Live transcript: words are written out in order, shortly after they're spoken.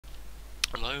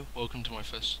Hello, welcome to my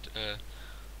first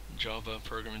Java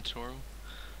programming tutorial.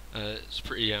 It's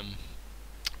pretty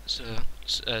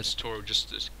tutorial just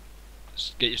to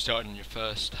get you started on your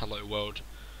first Hello World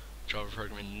Java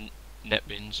programming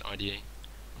NetBeans IDE,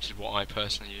 which is what I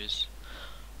personally use.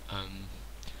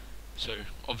 So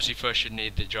obviously first you'd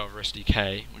need the Java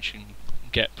SDK, which you can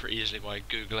get pretty easily by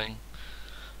googling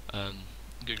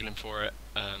for it,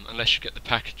 unless you get the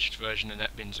packaged version of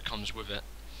NetBeans that comes with it.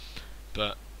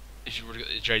 But if you've already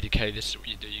got the JDK, this is what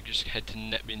you do. You just head to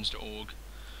netbeans.org,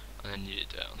 and then you'd,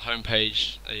 on the home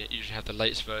page, they usually have the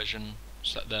latest version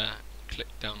set there. Click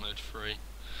download free.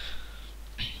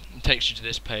 It takes you to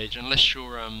this page. Unless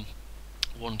you're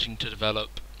wanting to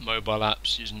develop mobile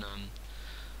apps using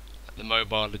the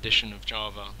mobile edition of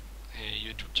Java, here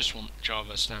you'd just want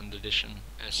Java Standard Edition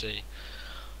SE.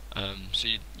 So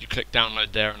you click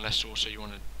download there, unless also you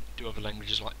want to do other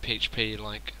languages like PHP,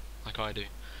 like I do.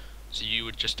 So you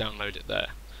would just download it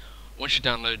there. Once you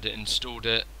download it, installed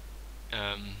it,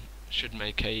 should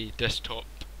make a desktop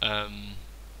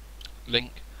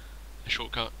link, a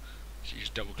shortcut. So you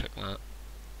just double click that.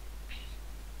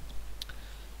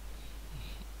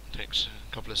 It takes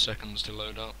a couple of seconds to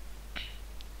load up.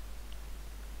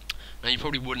 Now you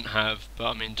probably wouldn't have, but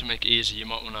I mean, to make it easy, you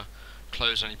might want to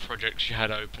close any projects you had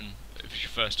open. If it's your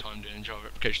first time doing Java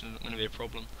application, it's not going to be a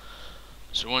problem.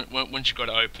 So once you've got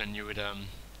it open, you would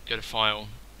go to File,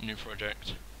 New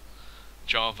Project,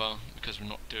 Java, because we're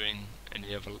not doing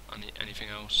anything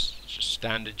else. It's just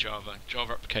standard Java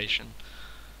application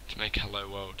to make a Hello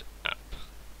World app.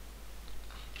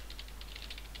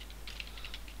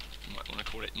 You might want to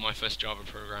call it My First Java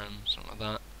Program, something like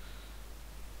that.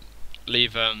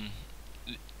 Leave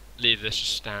this as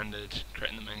standard,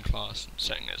 creating the main class and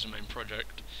setting it as a main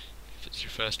project if it's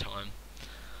your first time,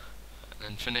 and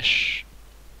then finish.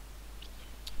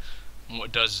 And what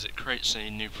it does is it creates a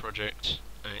new project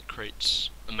and it creates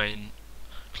a main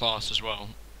class as well.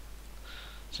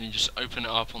 So you just open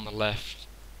it up on the left,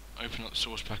 open up the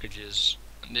source packages,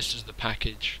 and this is the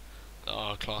package that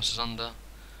our class is under.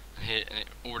 And here it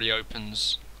already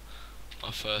opens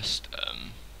our first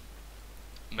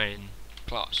main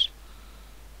class.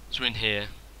 So in here,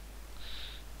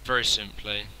 very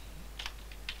simply,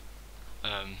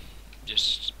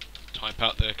 just type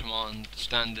out the command,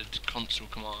 standard console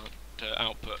command, to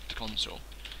output to console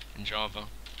in Java.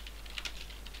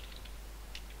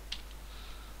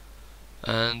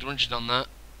 And once you've done that,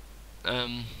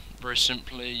 very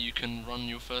simply you can run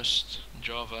your first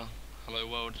Java Hello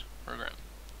World program.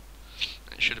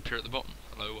 It should appear at the bottom,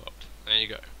 Hello World. There you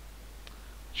go.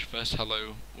 It's your first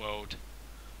Hello World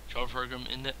Java program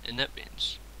in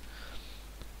NetBeans.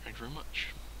 Thank you very much.